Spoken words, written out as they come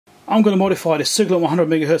I'm going to modify this Siglent 100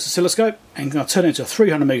 MHz oscilloscope and I'm going to turn it into a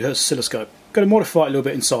 300 MHz oscilloscope. I'm going to modify it a little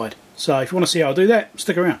bit inside. So if you want to see how I do that,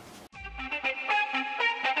 stick around.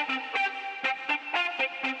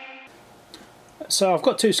 So I've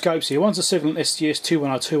got two scopes here. One's a Siglent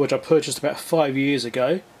SDS2102, which I purchased about 5 years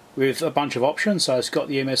ago with a bunch of options. So it's got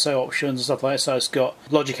the MSO options and stuff like that. So it's got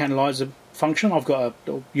logic analyzer function. I've got a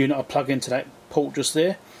little unit I plug into that port just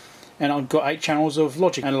there, and I've got 8 channels of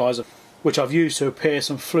logic analyzer, which I've used to repair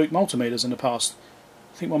some fluke multimeters in the past.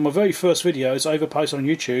 I think one of my very first videos I ever posted on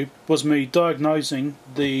YouTube was me diagnosing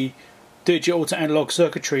the digital to analog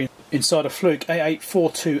circuitry inside a fluke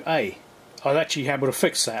A842A. I was actually able to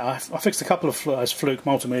fix that. I fixed a couple of those fluke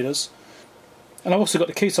multimeters. And I've also got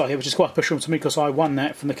the Keysight here, which is quite special to me because I won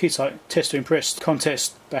that from the Keysight Test to Impress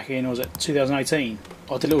contest back in, was it 2018.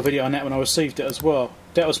 I did a little video on that when I received it as well.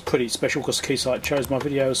 That was pretty special because Keysight chose my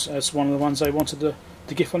videos as one of the ones they wanted to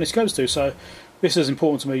gift one of these scopes to. So this is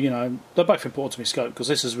important to me, you know, they're both important to me scope because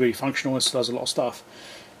this is really functional, this does a lot of stuff.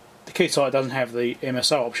 The Keysight doesn't have the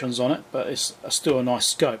MSO options on it, but it's still a nice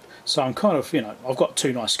scope. So I'm kind of, you know, I've got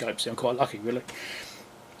 2 nice scopes here, I'm quite lucky really.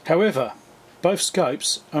 However, both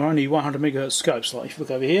scopes are only 100 MHz scopes. Like if you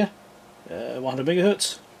look over here, 100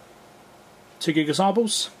 MHz, 2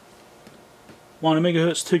 gigasamples, 100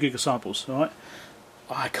 MHz, 2 gigasamples. Right?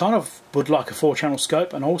 I kind of would like a 4-channel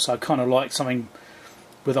scope, and also kind of like something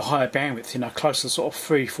with a higher bandwidth, you know, close to sort of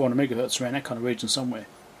 300-400 MHz around that kind of region somewhere.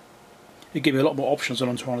 It'd give me a lot more options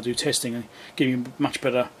when I'm trying to do testing and give you much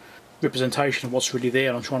better representation of what's really there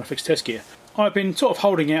and I'm trying to fix test gear. I've been sort of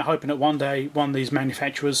holding out, hoping that one day one of these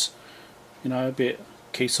manufacturers, you know, a bit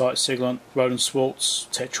Keysight, Siglent, Roland Swartz,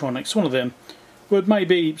 Tektronix, one of them would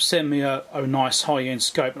maybe send me a nice high-end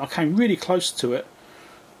scope, and I came really close to it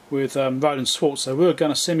with Roland Swartz. They were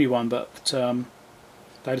going to send me one, but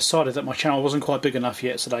they decided that my channel wasn't quite big enough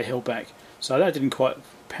yet, so they held back. So that didn't quite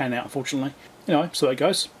pan out, unfortunately. Anyway, so it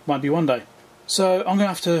goes. Might be one day. So I'm going to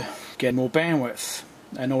have to get more bandwidth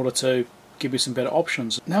in order to give me some better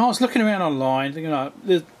options. Now I was looking around online, you know,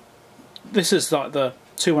 this is like the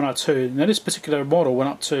 2102. Now this particular model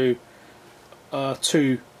went up to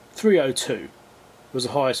 302 was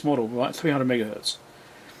the highest model, right? 300 MHz.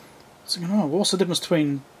 So oh, what's the difference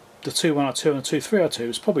between the 2102 and the 2302?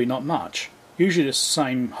 It's probably not much. Usually it's the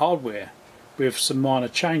same hardware with some minor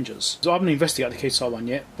changes. So I haven't investigated the Keysight one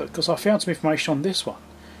yet, but because I found some information on this one.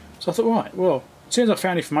 So I thought, right, well, as soon as I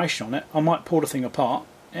found information on it, I might pull the thing apart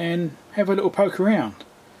and have a little poke around.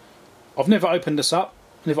 I've never opened this up.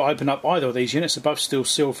 Never opened up either of these units. They're both still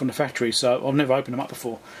sealed from the factory, so I've never opened them up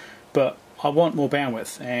before. But I want more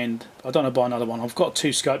bandwidth, and I don't want to buy another one. I've got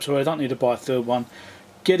 2 scopes, so I don't need to buy a third one.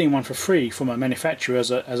 Getting one for free from a manufacturer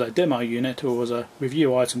as a demo unit or as a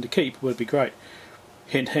review item to keep would be great.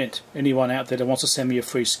 Hint, hint. Anyone out there that wants to send me a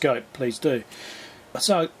free scope, please do.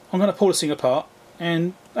 So I'm going to pull this thing apart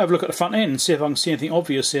and have a look at the front end and see if I can see anything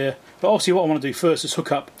obvious here. But obviously what I want to do first is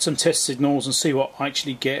hook up some test signals and see what I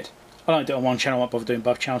actually get. I don't do it on one channel, I won't bother doing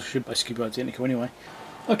both channels, should basically be identical anyway.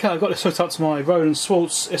 Okay, I've got this hooked up to my Roland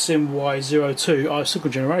Swartz SMY02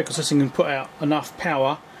 signal generator because this thing can put out enough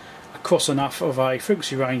power across enough of a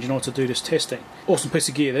frequency range in order to do this testing. Awesome piece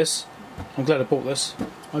of gear this. I'm glad I bought this.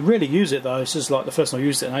 I rarely use it though, this is like the first time I've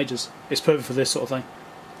used it in ages. It's perfect for this sort of thing.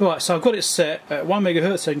 Right, so I've got it set at 1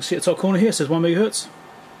 MHz, so you can see at the top corner here it says 1 MHz.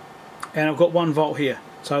 And I've got 1 volt here.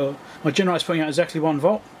 So my generator's putting out exactly 1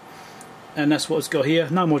 volt. And that's what it's got here.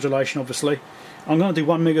 No modulation obviously. I'm going to do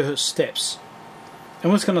 1 MHz steps.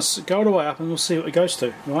 And we're just going to go all the way up and we'll see what it goes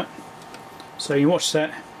to. Right. So you can watch that.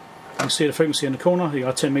 You can see the frequency in the corner. You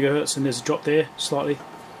got 10 MHz and there's a drop there slightly.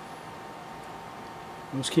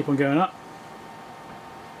 We'll just keep on going up.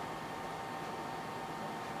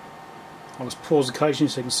 I'll just pause occasionally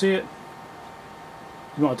so you can see it.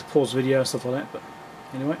 You might have to pause the video and stuff like that, but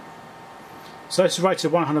anyway. So this is rated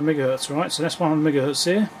at 100 MHz, right? So that's 100 MHz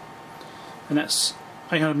there. And that's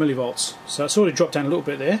 800 millivolts. So it's already dropped down a little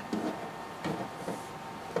bit there.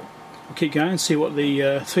 We'll keep going and see what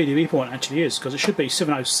the 3 dB point actually is, because it should be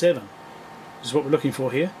 707. This is what we're looking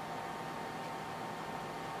for here.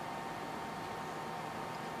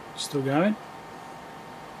 Still going.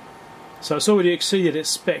 So it's already exceeded its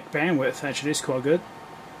spec bandwidth, actually, it's quite good.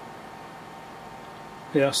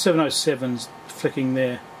 Yeah, 707's flicking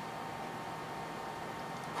there.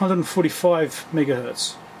 145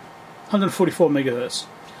 megahertz. 144 megahertz.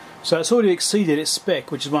 So it's already exceeded its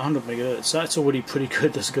spec, which is 100 megahertz. So that's already pretty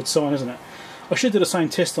good. That's a good sign, isn't it? I should do the same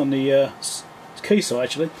test on the Keysight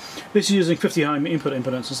actually. This is using 50 ohm input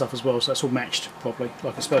impedance and stuff as well, so that's all matched properly,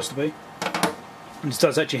 like it's supposed to be. And this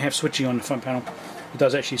does actually have switching on the front panel. It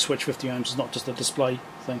does actually switch 50 ohms. It's not just a display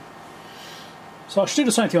thing. So I should do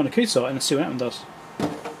the same thing on the Keysight and see what that one does.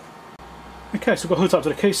 Okay, so we've got hooked up to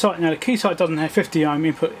the key sight. Now the key sight doesn't have 50 ohm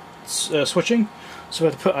input switching, so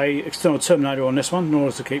we have to put a external terminator on this one in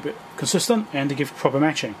order to keep it consistent and to give proper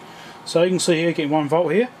matching. So you can see here getting 1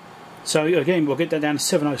 volt here. So again we'll get that down to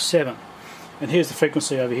 707, and here's the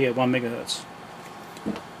frequency over here, 1 megahertz.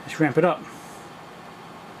 Let's ramp it up.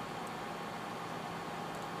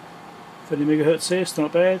 30 megahertz there, still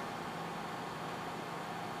not bad.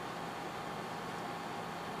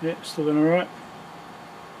 Yeah, still doing alright.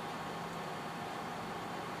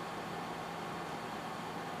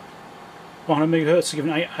 .100 megahertz are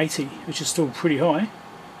given 80, which is still pretty high.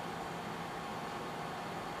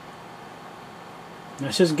 Now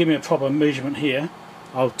this doesn't give me a proper measurement here.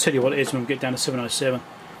 I'll tell you what it is when we get down to 707,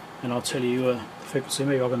 and I'll tell you the frequency.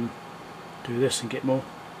 Maybe I can do this and get more.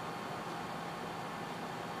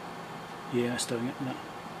 Yeah, that's doing it. No.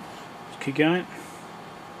 Let's keep going.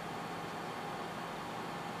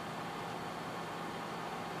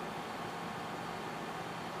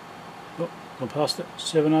 Oh, gone past it.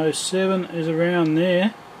 707 is around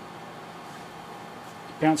there.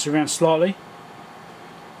 Bounce around slightly.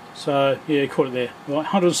 So yeah, caught it there. Right,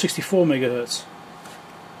 164 megahertz.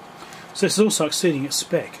 So this is also exceeding its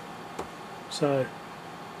spec. So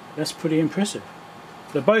that's pretty impressive.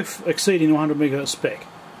 They're both exceeding 100 megahertz spec,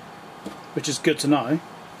 which is good to know.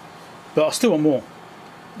 But I still want more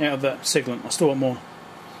out of that Siglent. I still want more.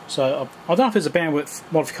 So I don't know if there's a bandwidth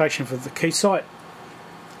modification for the key sight.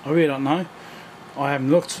 I really don't know. I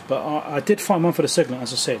haven't looked, but I did find one for the Siglent,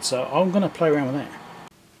 as I said. So I'm going to play around with that.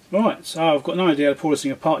 Right, so I've got no idea how to pull this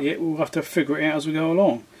thing apart yet. We'll have to figure it out as we go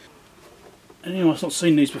along. Anyone who's not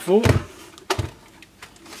seen these before,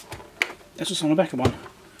 that's what's on the back of one.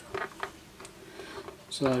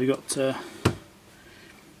 So you've got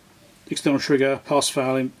external trigger,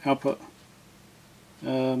 pass-fail output,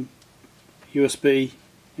 USB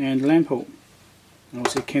and LAN port. And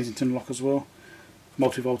obviously a Kensington lock as well.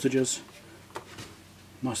 Multi-voltages.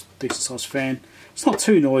 Nice decent sized fan. It's not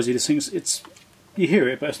too noisy, this thing. It's you hear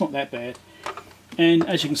it, but it's not that bad. And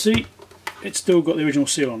as you can see, it's still got the original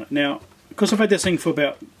seal on it. Now, because I've had this thing for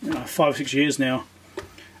about 5 or 6 years now,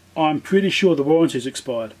 I'm pretty sure the warranty's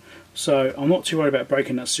expired. So I'm not too worried about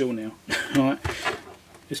breaking that seal now. Alright,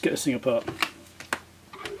 let's get this thing apart.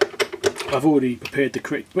 I've already prepared the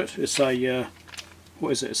correct bit. It's a,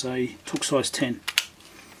 what is it? It's a torque size 10.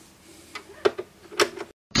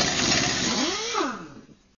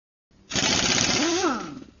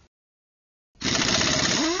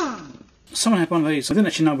 Someone had one of these. I didn't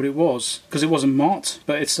actually know what it was because it wasn't marked,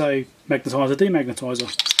 but it's a magnetizer, demagnetizer.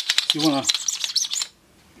 If you want to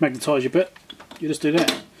magnetise your bit, you just do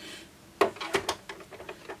that.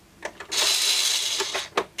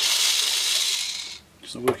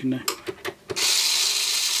 It's not working there.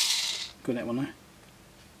 Got that one there.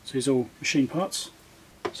 So these are all machine parts.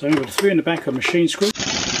 So we've got 3 in the back are machine screws.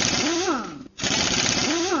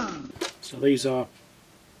 So these are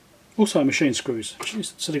also machine screws.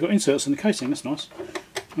 So they've got inserts in the casing, that's nice.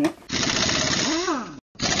 Right.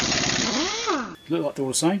 Look like they're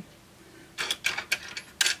all the same.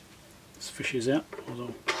 Let's fish these out, or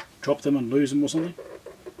I'll drop them and lose them or something.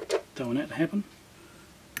 Don't want that to happen.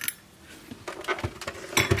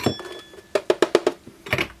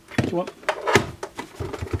 What do you want?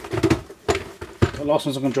 The last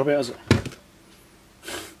one's not going to drop out, is it?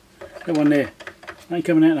 That one there. Ain't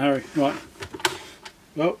coming out in a hurry. Right.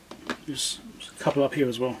 Well, there's a couple up here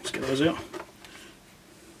as well. Let's get those out.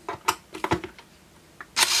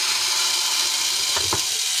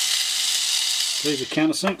 These are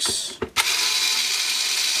countersinks.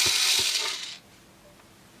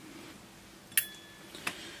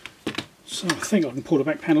 So I think I can pull the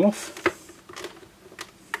back panel off.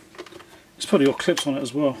 It's probably got clips on it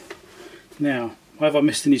as well. Now, have I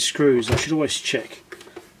missed any screws? I should always check.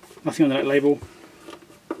 Nothing on that label.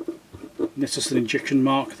 That's just an injection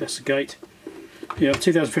mark, that's the gate. Yeah,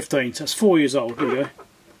 2015, so that's 4 years old. There we go.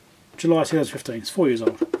 July 2015, it's 4 years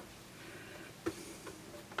old.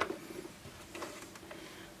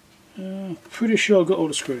 Pretty sure I've got all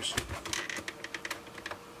the screws.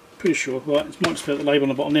 Pretty sure. Right, it might just be the label on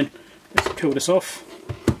the bottom then. Let's peel this off.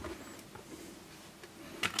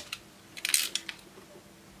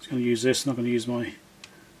 I'm going to use this, I'm not going to use my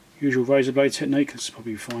usual razor blade technique. This is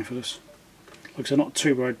probably fine for this. Like I said, I'm not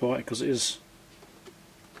too worried by it because it is,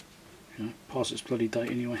 past its bloody date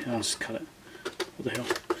anyway. I'll just cut it. What the hell?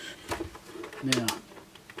 Now,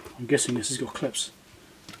 I'm guessing this has got clips.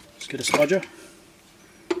 Let's get a spudger.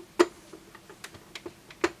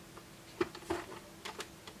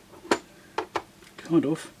 Kind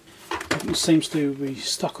of. It seems to be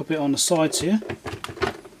stuck a bit on the sides here.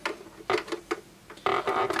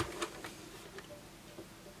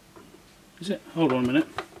 Is it? Hold on a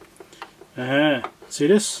minute. See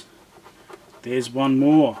this? There's one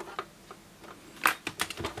more.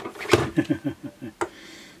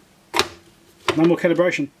 No more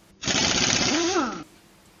calibration.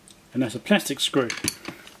 And that's a plastic screw.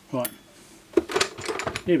 Right.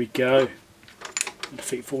 Here we go. The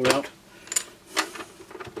feet fall out.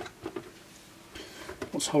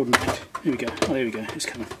 What's holding that? Here we go. Oh, there we go. It's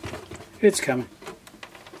coming. It's coming.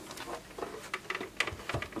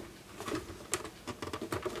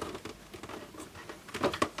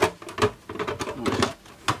 Right.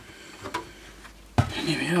 And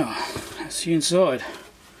here we are. That's the inside.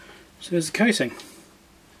 So there's the casing.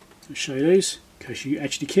 I'll show you these in case you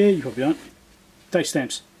actually care. You probably don't. Date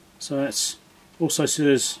stamps. So that's also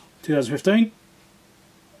says 2015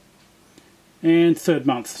 and 3rd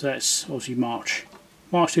month. So that's obviously March.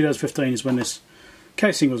 March 2015 is when this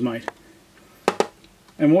casing was made.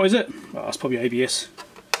 And what is it? Well, it's probably ABS.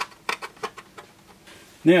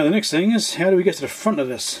 Now the next thing is, how do we get to the front of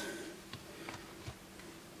this?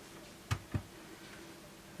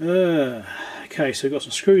 Okay, so we've got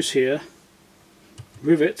some screws here,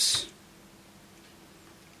 rivets,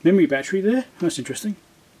 memory battery there. That's interesting.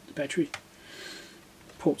 The battery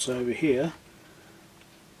ports over here.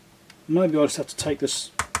 Maybe I'll just have to take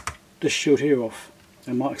this shield here off.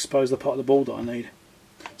 It might expose the part of the board that I need.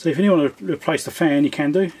 So if you want to replace the fan, you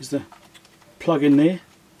can do. Is the plug in there,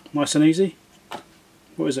 nice and easy.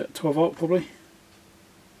 What is it? 12 volt probably.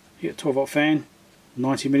 You get 12 volt fan,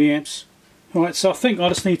 90 milliamps. Alright, so I think I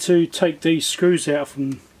just need to take these screws out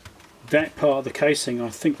from that part of the casing. I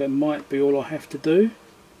think that might be all I have to do.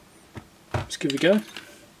 Let's give it a go.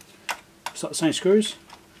 It's like the same screws.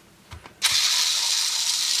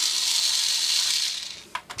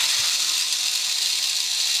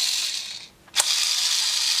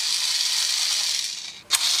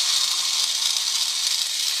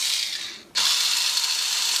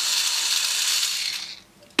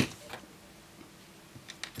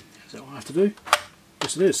 Is that what I have to do?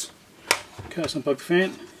 Yes it is. Okay, let's unplug the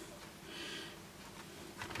fan.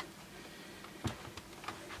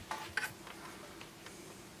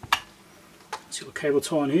 It's got a cable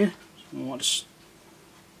tie on here. So I might just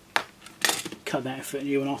cut that and fit a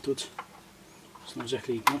new one afterwards. It's not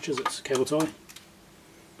exactly much, is it? It's a cable tie.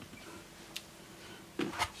 So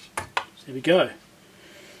there we go.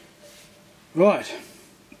 Right,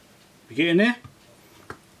 we get in there.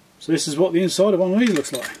 So this is what the inside of one of these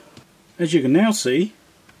looks like. As you can now see,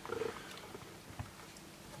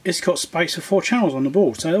 it's got space for 4 channels on the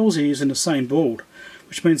board, so they're all using the same board,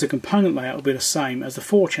 which means the component layout will be the same as the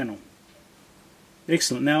 4 channel.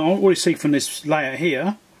 Excellent. Now I already see from this layout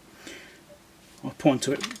here, I'll point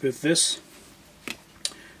to it with this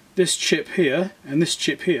chip here and this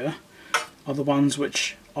chip here are the ones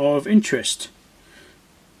which are of interest.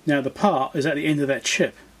 Now the part is at the end of that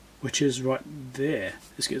chip, which is right there.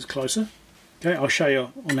 Let's get closer. Okay, I'll show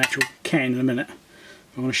you on the actual can in a minute.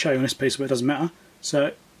 I'm going to show you on this piece, but it doesn't matter.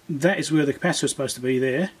 So that is where the capacitor is supposed to be,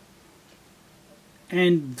 there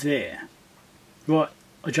and there, right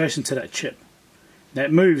adjacent to that chip. Now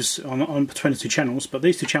it moves on between the 2 channels, but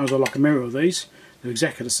these 2 channels are like a mirror of these. They're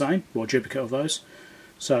exactly the same, or a duplicate of those.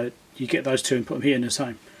 So you get those 2 and put them here and they're the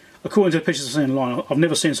same. According to the pictures I've seen online, I've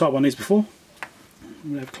never seen inside one of these before.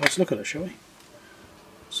 We'll have a close look at it, shall we?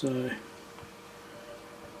 So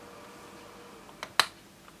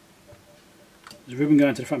there's a ribbon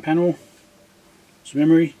going to the front panel, some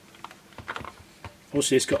memory.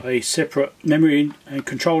 Obviously it's got a separate memory and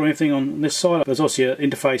control and everything on this side. There's also an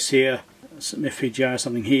interface here, some FPGA or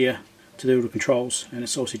something here to do all the controls, and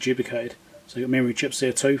it's also duplicated. So you've got memory chips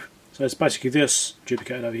there too. So it's basically this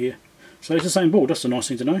duplicated over here. So it's the same board, that's a nice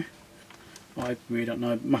thing to know. I really don't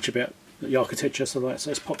know much about the architecture, so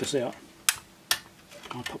let's pop this out.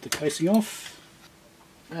 I'll pop the casing off.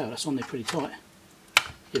 Oh, that's on there pretty tight.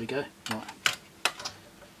 Here we go. Right.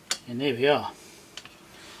 And there we are.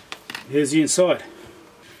 Here's the inside.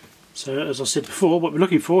 So as I said before, what we're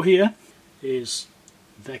looking for here is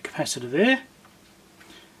that capacitor there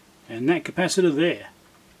and that capacitor there.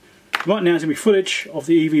 Right now it's going to be footage of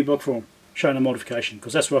the EEVblog forum showing a modification,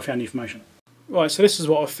 because that's where I found the information. Right, so this is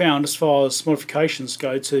what I found as far as modifications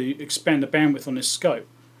go to expand the bandwidth on this scope.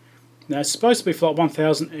 Now it's supposed to be for like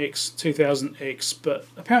 1000x, 2000x, but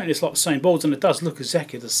apparently it's like the same boards, and it does look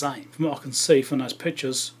exactly the same from what I can see from those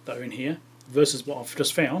pictures that are in here versus what I've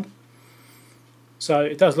just found. So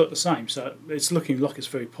it does look the same, so it's looking like it's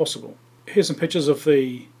very possible. Here's some pictures of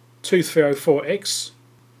the 2304X,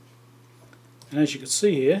 and as you can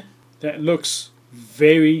see here, that looks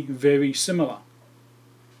very, very similar.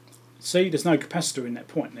 See, there's no capacitor in that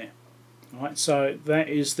point there. Alright, so that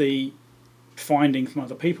is the finding from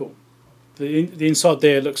other people. The inside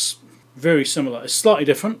there looks very similar. It's slightly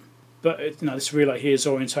different, but this relay here is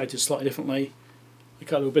orientated slightly differently. You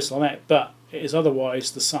got little bits like that, but it is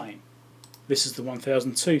otherwise the same. This is the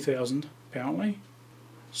 1000, 2000 apparently.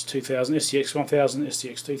 It's 2000, STX 1000,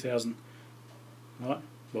 STX 2000. Right,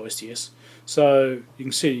 well STS. So you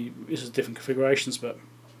can see this is different configurations, but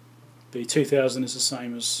the 2000 is the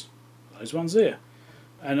same as those ones there.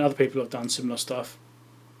 And other people have done similar stuff.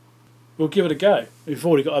 We'll give it a go. We've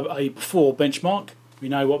already got a before benchmark. We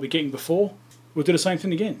know what we're getting before. We'll do the same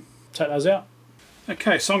thing again. Take those out.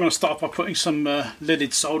 Okay, so I'm going to start by putting some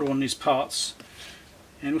leaded solder on these parts.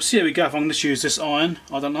 And we'll see how we go. If I'm going to use this iron,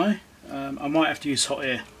 I don't know. I might have to use hot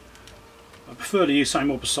air. I prefer to use something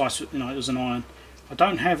more precise, as an iron. I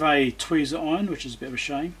don't have a tweezer iron, which is a bit of a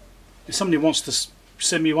shame. If somebody wants to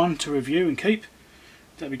send me one to review and keep,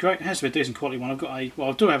 that'd be great. It has to be a decent quality one. I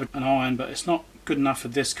do have an iron, but it's not good enough for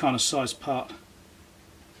this kind of size part.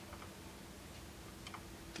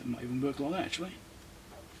 That might even work like that actually.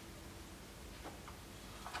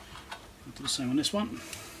 I'll do the same on this one.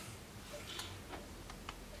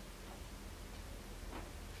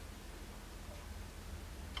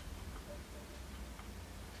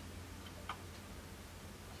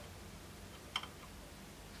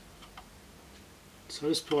 So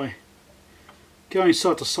this by going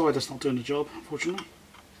side to side, that's not doing the job, unfortunately.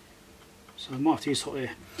 So I might have to use hot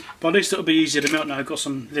air. But at least it'll be easier to melt now. I've got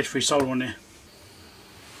some lead-free solder on there.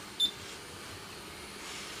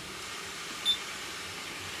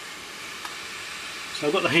 So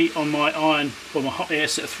I've got the heat on my iron, or my hot air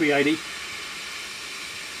set at 380.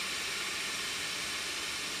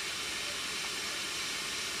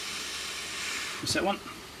 That's that one.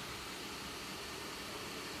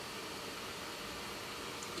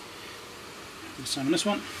 Do the same on this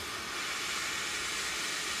one.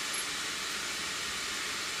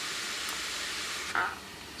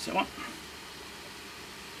 That's that one.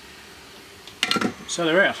 So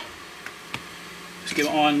they're out. Let's give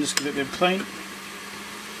it iron, just give it a bit of clean.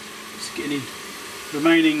 Just get any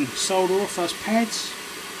remaining solder off those pads.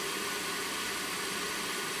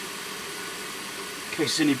 In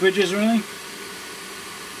case there's any bridges or anything.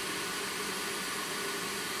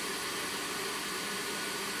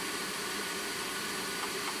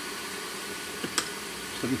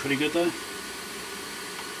 It's looking pretty good though.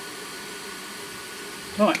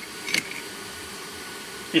 Right.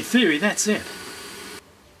 In theory, that's it.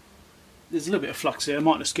 There's a little bit of flux there. I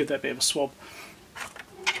might just give that a bit of a swab.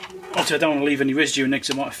 Obviously, I don't want to leave any residue in there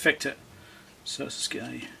because it might affect it. So let's just get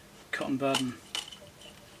a cotton bud and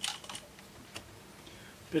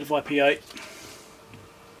a bit of IP8.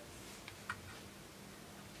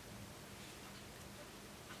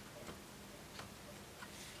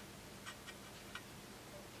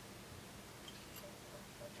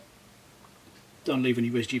 Don't leave any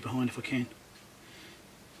residue behind if I can.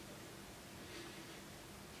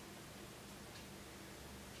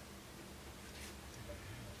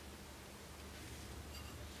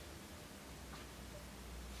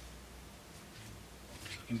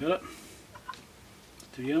 Looking better.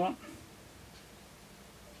 Do the other one.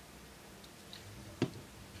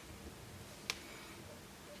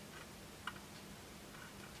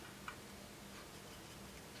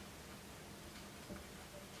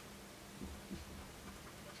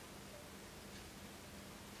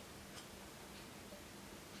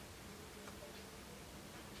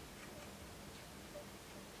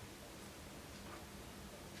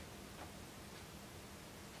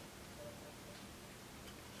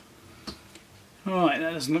 Alright,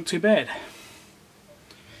 that doesn't look too bad.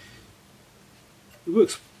 It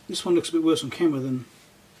works. This one looks a bit worse on camera than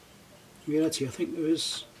reality. I think there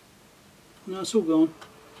is. No, it's all gone.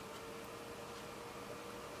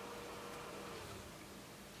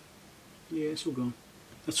 Yeah, it's all gone.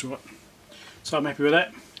 That's right. So I'm happy with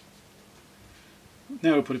that.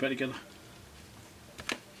 Now we'll put it back together.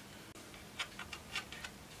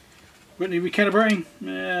 Will it need recalibrating?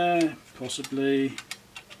 Possibly.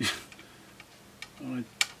 I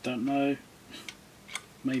don't know.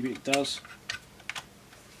 Maybe it does.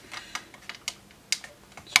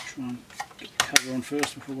 Let's try and get the cover on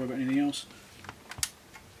first before we worry about anything else.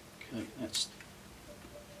 Okay, I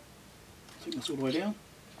think that's all the way down.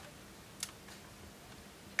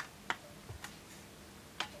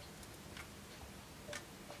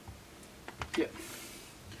 Yep.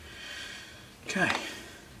 Okay.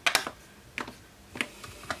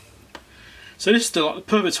 So this is the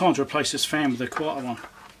perfect time to replace this fan with a quieter one.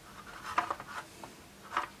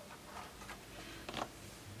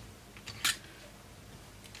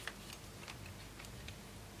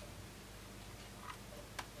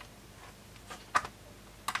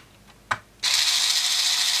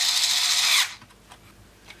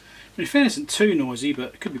 The fan isn't too noisy,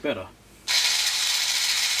 but it could be better.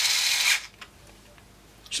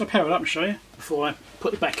 Should I power it up and show you before I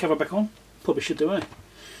put the back cover back on? Probably should do, eh?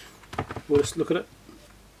 We'll just look at it.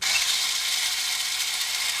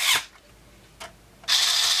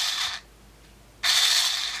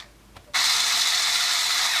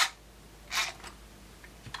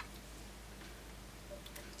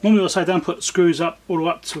 Normally I say don't put the screws up all the way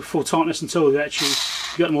up to full tightness until you actually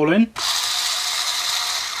get them all in.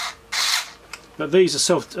 But these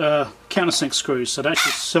are countersink screws, so they're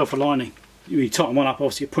actually self-aligning. You tighten one up,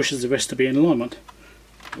 obviously it pushes the rest to be in alignment,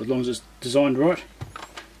 as long as it's designed right.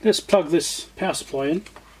 Let's plug this power supply in.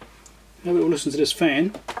 Now we'll listen to this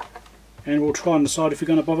fan, and we'll try and decide if we're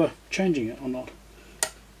going to bother changing it or not.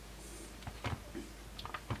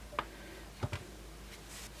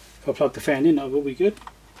 If I plug the fan in, that will be good.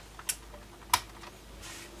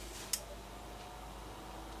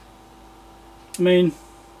 I mean,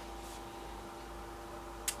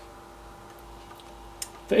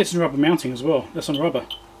 that is rubber mounting as well. That's on rubber.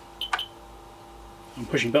 I'm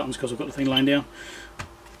pushing buttons because I've got the thing laying down.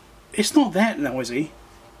 It's not that noisy.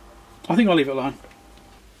 I think I'll leave it alone.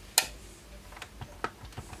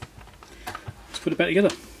 Let's put it back together.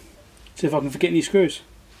 See if I can forget any screws.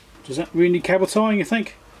 Does that really need cable tying, you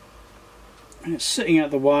think? And it's sitting out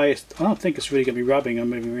of the way. I don't think it's really going to be rubbing or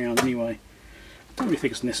moving around anyway. I don't really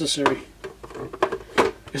think it's necessary.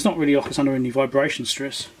 It's not really like it's under any vibration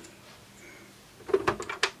stress.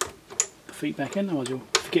 The feet back in, otherwise you'll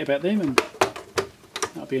forget about them and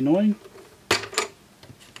that'll be annoying.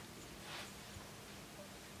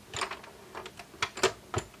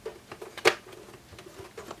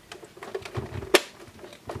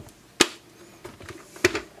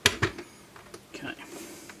 Okay,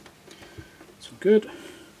 that's all good.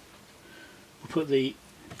 We'll put the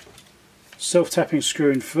self-tapping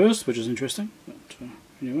screw in first, which is interesting, but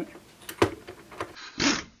anyway.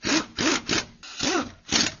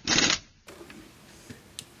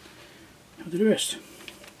 I'll do the rest.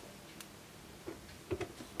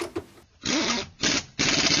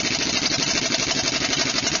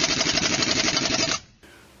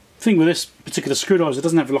 The thing with this particular screwdriver is it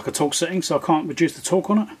doesn't have like a torque setting, so I can't reduce the torque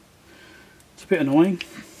on it. It's a bit annoying.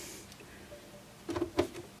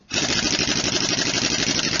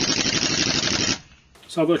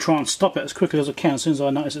 So I've got to try and stop it as quickly as I can as soon as I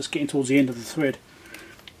notice it's getting towards the end of the thread.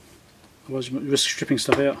 Otherwise you risk stripping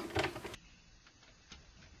stuff out.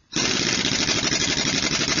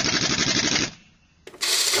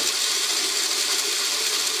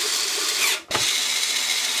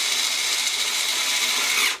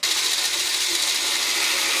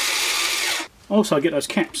 Also I get those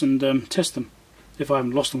caps and test them if I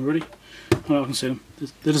haven't lost them already. Oh, I can see them.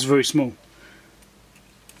 They're just very small.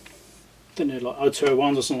 I think they're like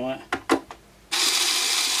 0201s or something like that.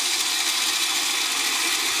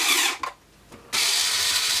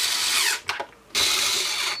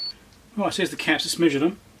 Right, so here's the caps. Let's measure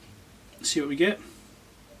them. Let's see what we get.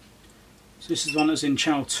 So this is the one that's in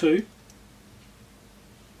channel 2.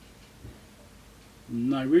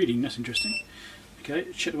 No reading, that's interesting. Okay,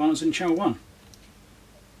 check the one that's in channel 1.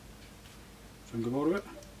 So I'm going to order it.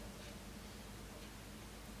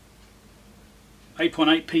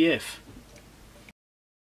 8.8 PF.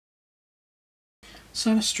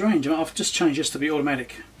 So that's strange. I've just changed this to be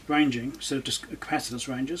automatic ranging instead of just capacitance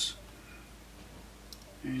ranges.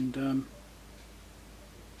 And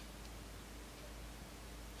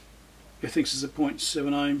it thinks it's a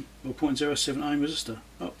 0.7 ohm or 0.07 ohm resistor.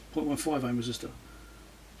 Oh, 0.15 ohm resistor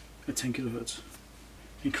at 10 kilohertz.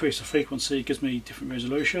 Increase the frequency, gives me different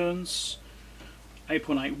resolutions.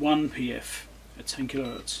 8.81 PF at 10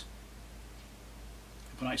 kilohertz.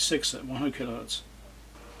 8.86 at 100 kilohertz.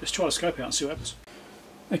 Let's try the scope out and see what happens.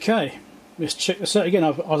 Okay, let's check this out again.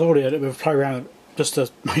 I've already had a bit of a play around just to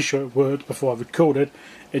make sure it worked before I recorded.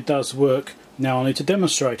 It does work. Now I need to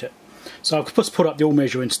demonstrate it. So I'll just put up the all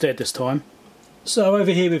measure instead this time. So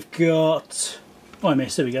over here we've got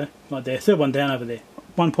IMS, there we go, right there, third one down over there,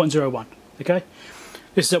 1.01. Okay,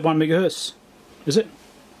 this is at 1 megahertz, is it?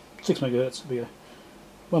 6 megahertz, there we go.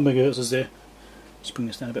 1 megahertz is there. Just bring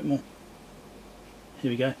this down a bit more. Here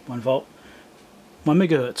we go, 1 volt, 1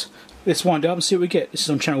 megahertz. Let's wind it up and see what we get. This is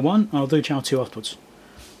on channel 1, and I'll do channel 2 afterwards.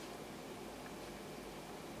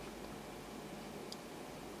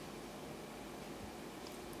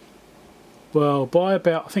 Well, by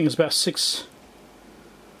about, I think it's about 61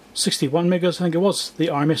 megahertz, I think it was. The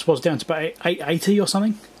RMS was down to about 880 or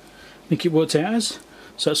something. I think it worked out as.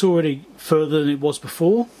 So it's already further than it was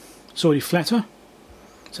before. It's already flatter.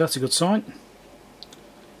 So that's a good sign.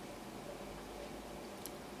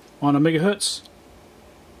 On a megahertz.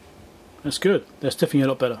 That's good. That's definitely a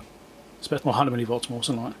lot better. It's about 100 millivolts more,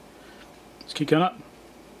 something like that. Let's keep going up.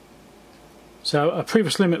 So a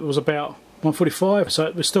previous limit was about 145,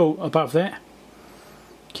 so we're still above that.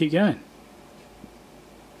 Keep going.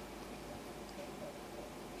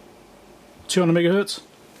 200 megahertz.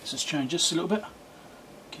 Let's just change this a little bit.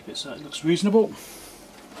 Keep it so it looks reasonable.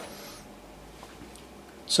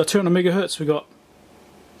 So 200 megahertz, we got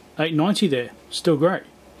 890 there. Still great.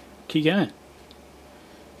 Keep going.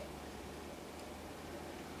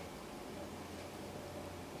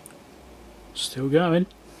 Still going.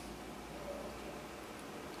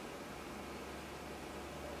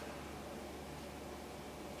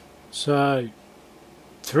 So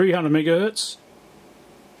 300 megahertz,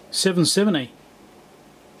 770.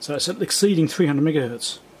 So it's exceeding 300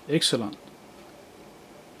 megahertz. Excellent.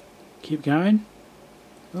 Keep going.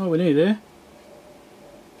 Oh, we're nearly there.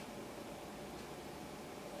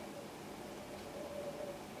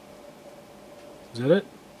 Is that it?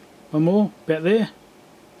 One more? About there?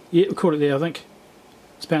 Yeah, we caught it there, I think.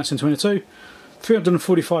 It's bouncing 22.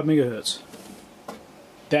 345 megahertz.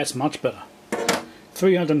 That's much better.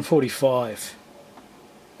 345.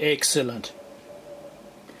 Excellent.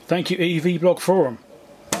 Thank you, EEVblog forum.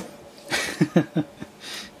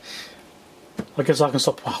 I guess I can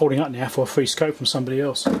stop holding up now for a free scope from somebody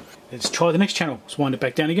else. Let's try the next channel. Let's wind it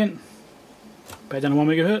back down again. Back down to 1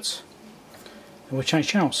 megahertz. And we'll change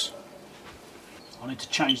channels. I need to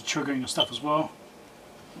change the triggering and stuff as well.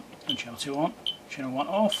 Turn channel 2 on. Channel 1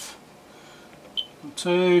 off. Channel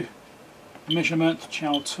 2. Measurement.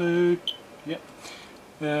 Channel 2. Yep.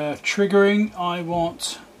 Triggering, I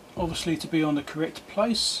want obviously to be on the correct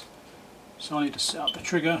place. So I need to set up the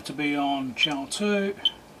trigger to be on channel 2.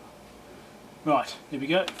 Right, there we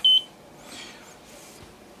go.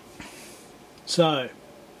 So,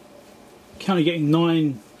 currently getting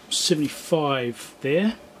 975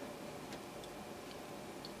 there.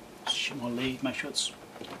 Shift my lead, make sure it's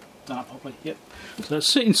done up properly. Yep. So it's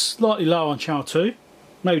sitting slightly low on channel 2.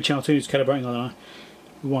 Maybe channel 2 needs calibrating, I don't know.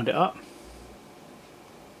 We wind it up.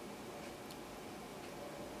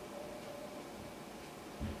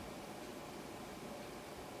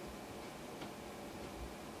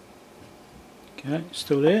 Okay,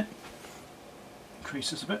 still there. Increase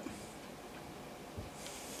this a bit.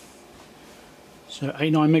 So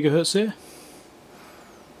 89 megahertz there.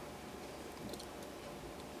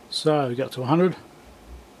 So we got to 100.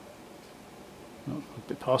 Oh, a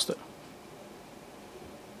bit past it.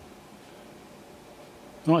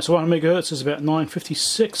 Alright, so 100 megahertz is about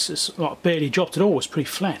 956. It's like barely dropped at all. It's pretty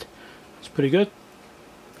flat. It's pretty good.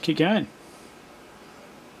 Keep going.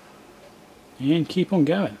 And keep on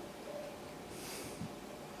going.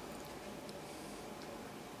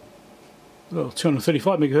 Well,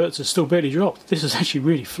 235 megahertz is still barely dropped. This is actually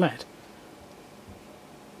really flat.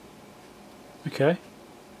 Okay.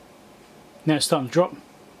 Now it's starting to drop.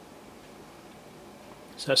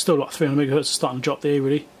 So it's still like 300 megahertz, it's starting to drop there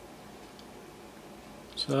really.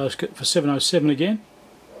 So let's go for 707 again.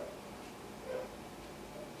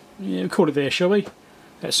 Yeah, we call it there, shall we?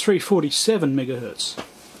 That's 347 megahertz.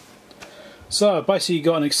 So basically you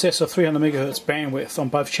got an excess of 300 megahertz bandwidth on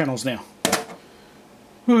both channels now.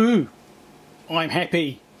 Woohoo! I'm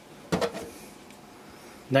happy.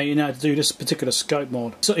 Now you know how to do this particular scope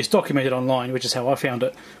mod. So it's documented online, which is how I found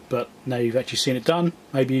it, but now you've actually seen it done,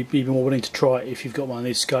 maybe you'd be more willing to try it if you've got one of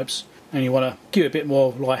these scopes and you want to give it a bit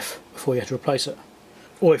more life before you have to replace it.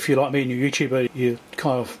 Or if you're like me and you're a YouTuber, you're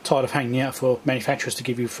kind of tired of hanging out for manufacturers to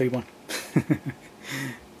give you a free one.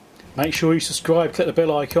 Make sure you subscribe, click the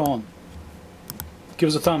bell icon, give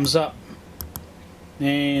us a thumbs up,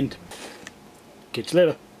 and catch you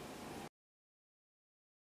later.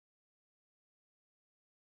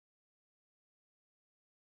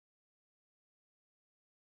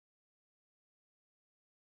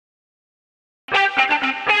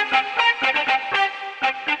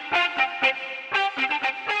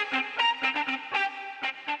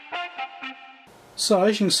 So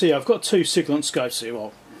as you can see, I've got two Siglent scopes here.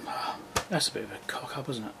 Well, that's a bit of a cock up,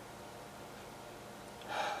 isn't it?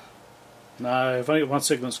 No, I've only got one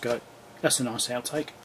Siglent scope. That's a nice outtake.